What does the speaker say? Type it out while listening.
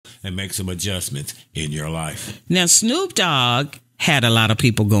and make some adjustments in your life. Now, Snoop Dogg had a lot of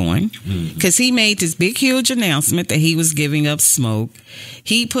people going because he made this big, huge announcement that he was giving up smoke.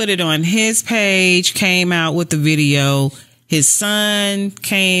 He put it on his page, came out with the video. His son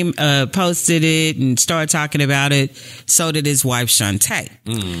posted it and started talking about it. So did his wife,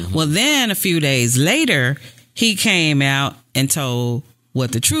 Shantae. Well, then a few days later, he came out and told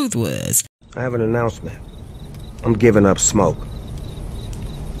what the truth was. I have an announcement. I'm giving up smoke.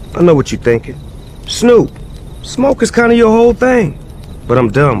 I know what you're thinking. Snoop, smoke is kind of your whole thing. But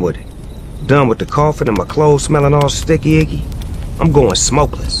I'm done with it. Done with the coughing and my clothes smelling all sticky-icky. I'm going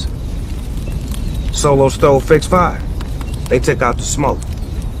smokeless. Solo stove fixed fire. They took out the smoke.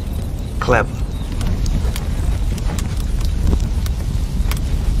 Clever.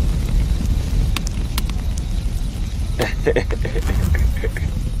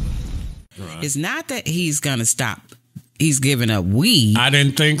 It's not that he's going to stop. He's giving up weed. I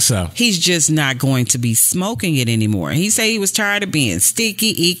didn't think so. He's just not going to be smoking it anymore. He said he was tired of being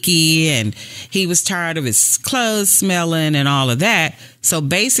sticky-icky and he was tired of his clothes smelling and all of that. So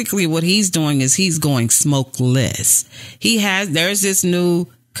basically what he's doing is he's going smokeless. There's this new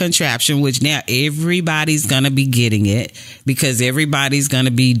contraption, which now everybody's going to be getting it because everybody's going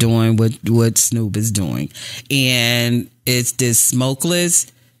to be doing what Snoop is doing. And it's this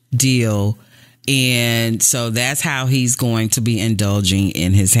smokeless deal. And so that's how he's going to be indulging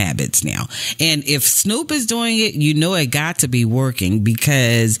in his habits now. And if Snoop is doing it, you know it got to be working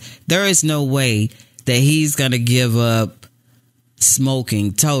because there is no way that he's going to give up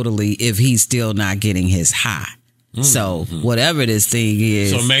smoking totally if he's still not getting his high. So whatever this thing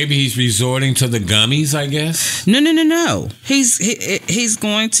is. So maybe he's resorting to the gummies, I guess? No. He's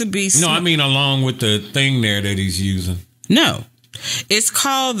going to be... No, I mean along with the thing there that he's using. No. It's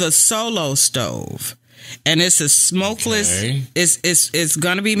called the Solo Stove, and it's a smokeless. Okay. It's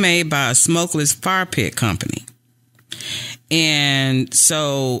going to be made by a smokeless fire pit company, and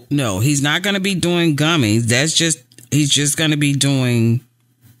so no, he's not going to be doing gummies. He's just going to be doing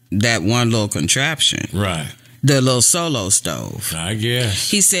that one little contraption, right? The little Solo Stove. I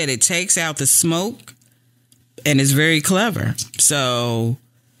guess he said it takes out the smoke, and it's very clever. So.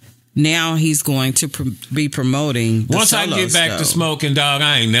 Now he's going to be promoting the Once I get back to smoking, dog,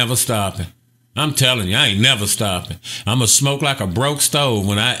 I ain't never stopping. I'm telling you, I ain't never stopping. I'm going to smoke like a broke stove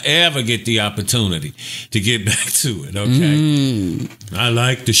when I ever get the opportunity to get back to it, okay? I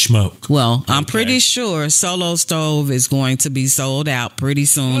like to smoke. Well, I'm pretty sure Solo Stove is going to be sold out pretty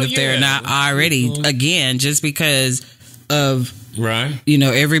soon if they're not already, again, just because of... Right. You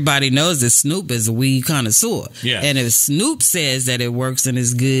know, everybody knows that Snoop is a weed connoisseur. Yeah. And if Snoop says that it works and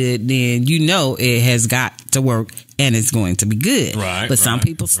is good, then you know it has got to work and it's going to be good. Right. But some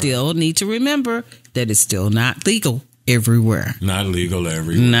people still need to remember that it's still not legal everywhere. Not legal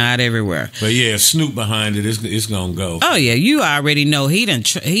everywhere. Not everywhere. But yeah, if Snoop behind it, it's going to go. Oh, yeah. You already know he done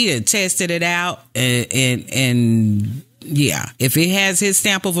tested it out and yeah, if it has his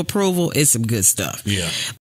stamp of approval, it's some good stuff. Yeah.